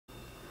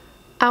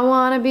I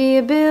wanna be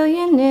a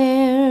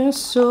billionaire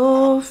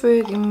so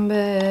freaking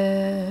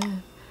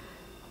bad.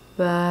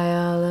 Buy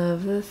all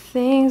of the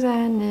things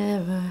I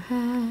never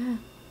had.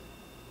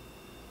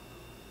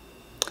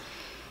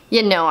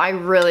 You know, I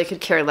really could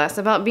care less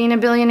about being a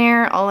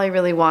billionaire. All I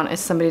really want is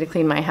somebody to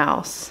clean my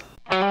house.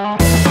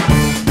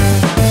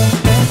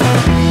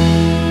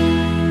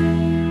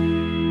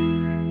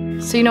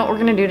 So you know what we're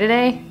gonna do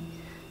today?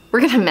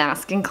 We're gonna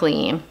mask and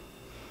clean.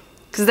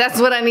 Because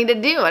that's what I need to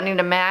do. I need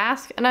to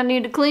mask and I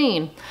need to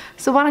clean.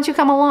 So why don't you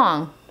come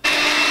along?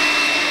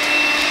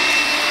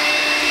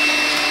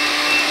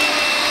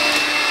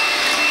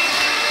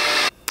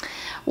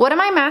 What am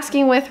I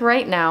masking with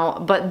right now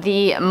but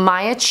the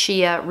Maya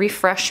Chia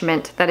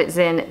refreshment that is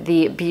in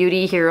the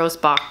Beauty Heroes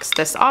box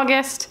this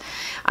August?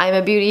 I'm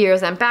a Beauty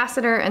Heroes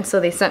ambassador, and so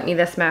they sent me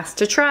this mask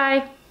to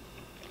try.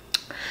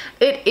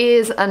 It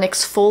is an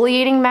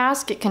exfoliating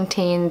mask. It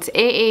contains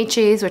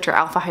AHAs, which are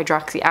alpha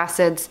hydroxy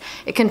acids.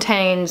 It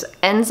contains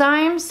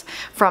enzymes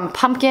from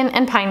pumpkin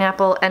and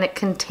pineapple, and it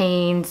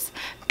contains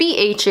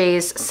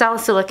BHAs,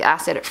 salicylic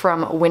acid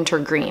from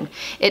wintergreen.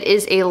 It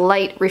is a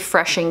light,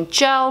 refreshing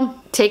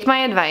gel. Take my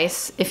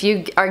advice. If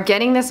you are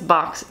getting this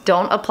box,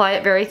 don't apply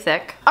it very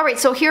thick. All right,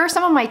 so here are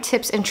some of my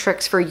tips and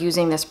tricks for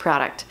using this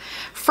product.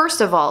 First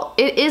of all,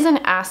 it is an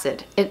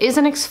acid. It is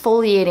an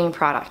exfoliating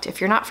product.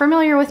 If you're not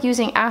familiar with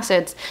using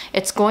acids,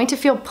 it's going to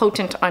feel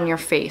potent on your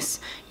face.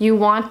 You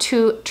want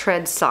to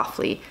tread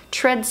softly,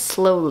 tread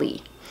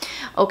slowly.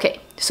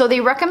 Okay, so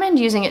they recommend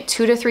using it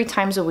 2 to 3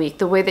 times a week,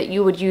 the way that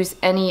you would use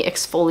any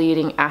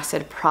exfoliating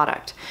acid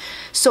product.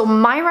 So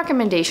my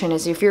recommendation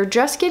is if you're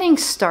just getting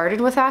started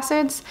with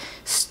acids,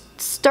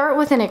 start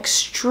with an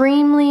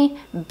extremely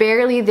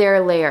barely there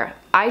layer.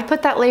 I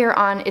put that layer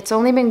on, it's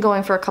only been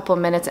going for a couple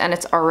of minutes and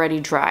it's already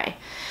dry.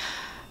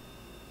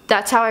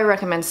 That's how I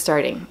recommend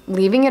starting.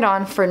 Leaving it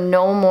on for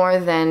no more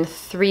than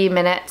 3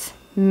 minutes,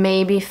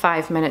 maybe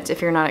 5 minutes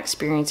if you're not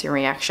experiencing a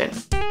reaction.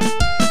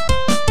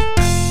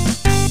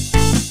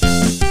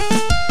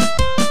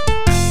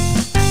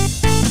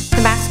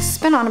 The mask's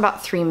been on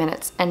about 3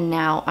 minutes and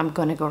now I'm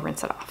gonna go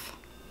rinse it off.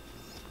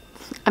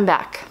 I'm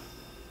back.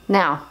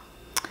 Now,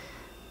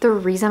 the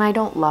reason I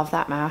don't love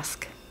that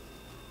mask,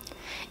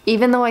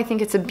 even though I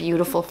think it's a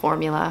beautiful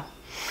formula,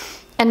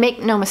 and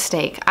make no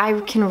mistake, I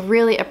can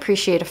really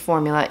appreciate a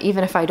formula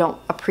even if I don't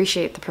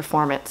appreciate the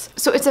performance.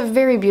 So it's a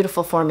very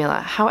beautiful formula.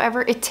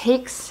 However, it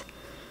takes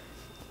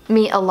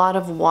me a lot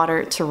of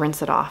water to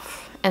rinse it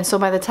off. And so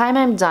by the time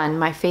I'm done,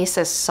 my face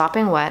is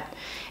sopping wet.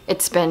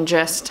 It's been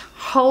just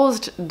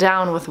hosed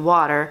down with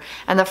water.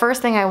 And the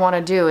first thing I want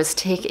to do is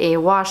take a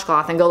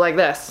washcloth and go like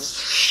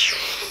this,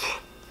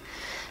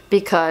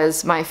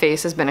 because my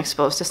face has been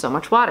exposed to so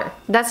much water.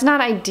 That's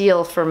not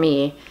ideal for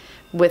me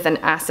with an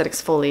acid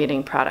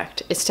exfoliating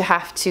product, is to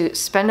have to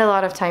spend a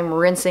lot of time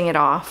rinsing it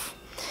off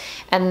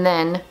and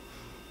then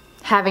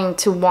having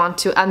to want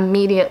to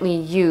immediately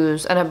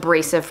use an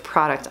abrasive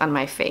product on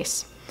my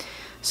face.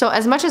 So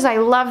as much as I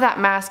love that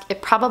mask,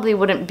 it probably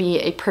wouldn't be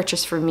a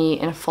purchase for me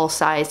in a full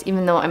size,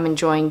 even though I'm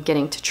enjoying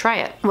getting to try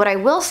it. What I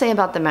will say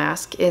about the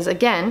mask is,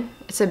 again,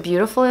 it's a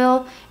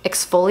beautiful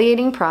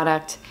exfoliating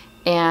product,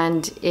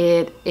 and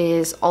it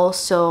is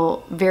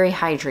also very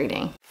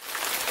hydrating.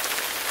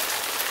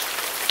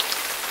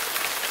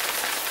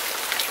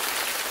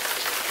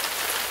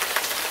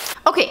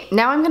 Okay,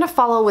 now I'm gonna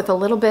follow with a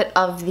little bit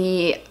of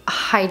the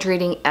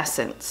hydrating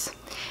essence.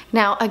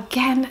 Now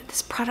again,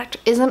 this product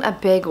isn't a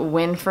big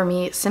win for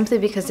me simply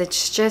because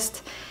it's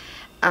just,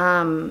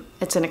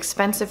 it's an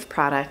expensive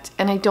product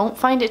and I don't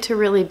find it to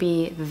really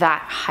be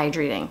that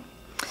hydrating.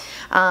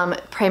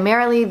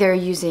 Primarily they're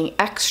using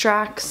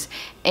extracts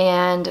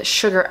and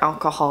sugar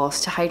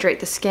alcohols to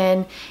hydrate the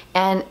skin,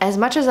 and as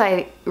much as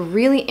I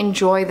really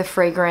enjoy the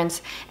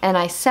fragrance and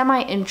I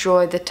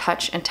semi-enjoy the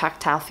touch and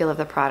tactile feel of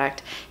the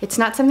product, it's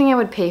not something I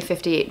would pay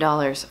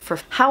 $58 for.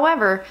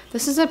 However,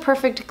 this is a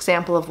perfect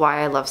example of why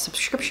I love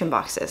subscription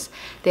boxes.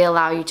 They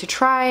allow you to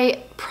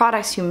try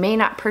products you may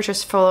not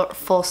purchase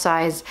full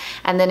size,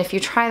 and then if you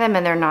try them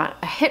and they're not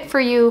a hit for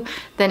you,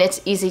 then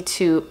it's easy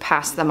to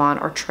pass them on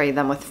or trade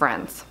them with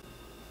friends.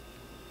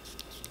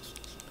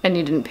 And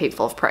you didn't pay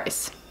full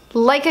price.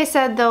 Like I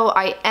said though,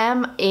 I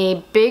am a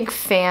big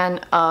fan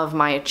of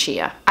Maya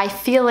Chia. I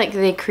feel like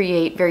they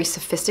create very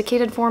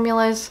sophisticated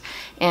formulas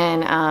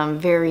and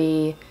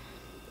very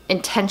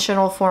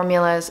intentional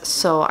formulas,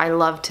 so I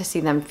love to see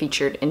them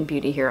featured in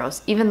Beauty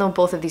Heroes, even though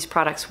both of these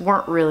products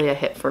weren't really a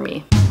hit for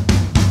me.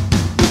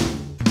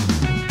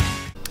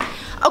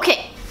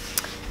 Okay.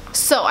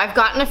 So I've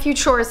gotten a few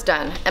chores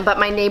done, but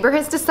my neighbor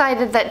has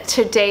decided that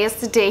today is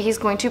the day he's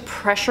going to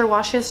pressure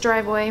wash his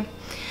driveway.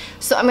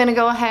 So I'm gonna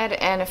go ahead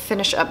and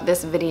finish up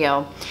this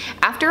video.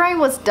 After I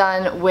was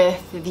done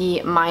with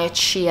the Maya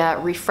Chia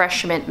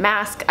refreshment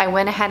mask, I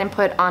went ahead and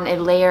put on a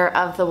layer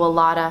of the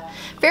Walada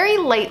very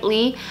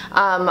lightly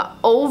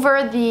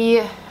over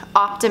the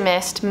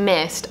Optimist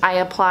mist. I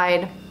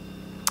applied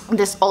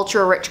this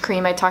ultra rich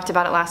cream. I talked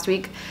about it last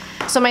week.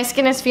 So my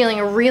skin is feeling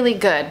really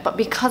good, but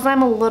because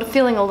I'm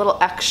feeling a little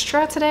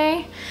extra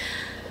today,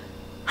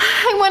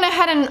 I went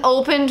ahead and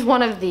opened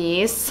one of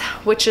these,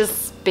 which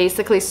is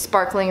basically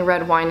sparkling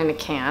red wine in a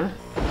can.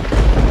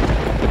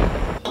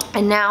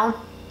 And now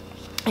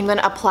I'm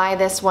gonna apply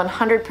this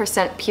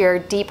 100% pure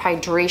deep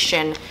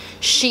hydration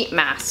sheet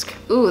mask.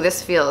 Ooh,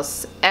 this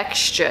feels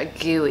extra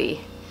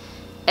gooey,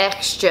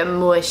 extra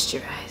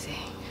moisturizing.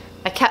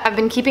 I've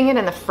been keeping it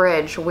in the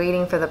fridge,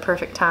 waiting for the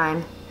perfect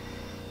time.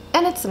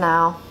 And it's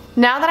now.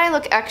 Now that I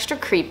look extra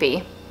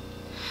creepy,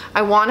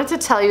 I wanted to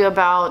tell you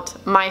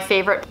about my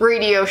favorite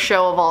radio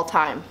show of all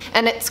time.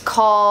 And it's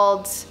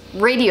called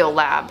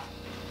Radiolab.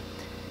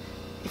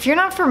 If you're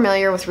not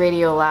familiar with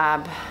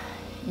Radiolab,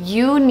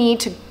 you need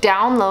to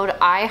download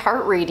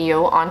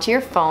iHeartRadio onto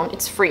your phone.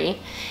 It's free.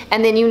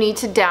 And then you need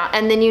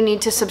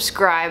to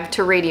subscribe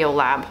to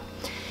Radiolab.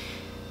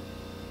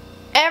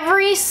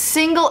 Every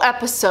single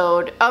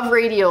episode of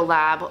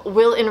Radiolab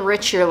will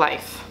enrich your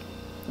life.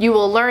 You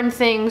will learn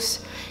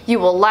things, you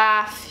will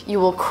laugh, you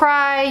will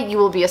cry, you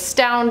will be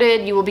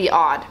astounded, you will be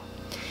awed.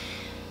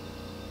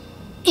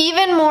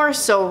 Even more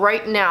so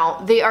right now,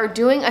 they are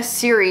doing a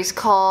series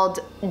called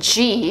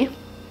G,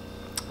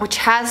 which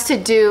has to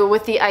do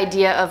with the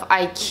idea of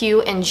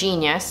IQ and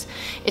genius.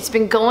 It's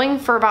been going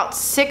for about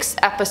 6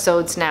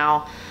 episodes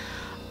now.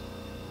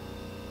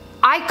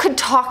 I could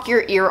talk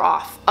your ear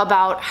off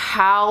about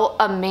how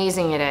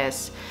amazing it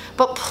is,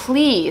 but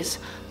please,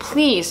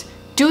 please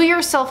do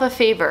yourself a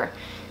favor.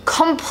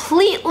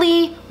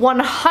 Completely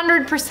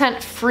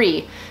 100%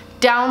 free.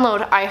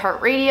 Download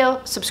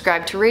iHeartRadio,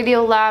 subscribe to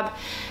Radiolab,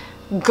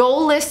 go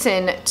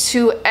listen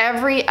to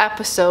every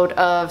episode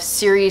of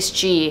Series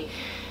G.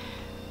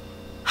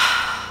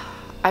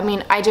 I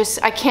mean, I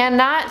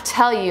cannot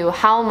tell you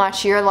how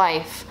much your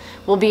life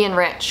will be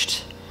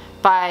enriched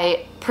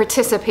by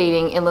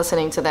participating in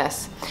listening to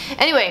this.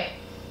 Anyway,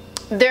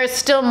 there's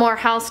still more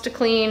house to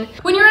clean.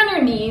 When you're on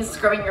your knees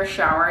scrubbing your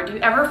shower, do you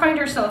ever find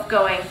yourself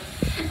going,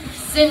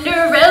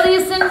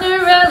 Cinderella,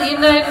 Cinderella,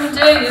 night and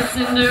day,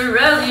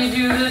 Cinderella, you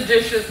do the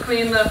dishes,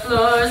 clean the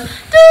floors,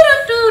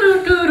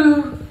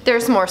 do-do-do-do-do-do.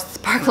 There's more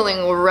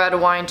sparkling red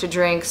wine to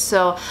drink,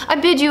 so I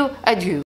bid you adieu.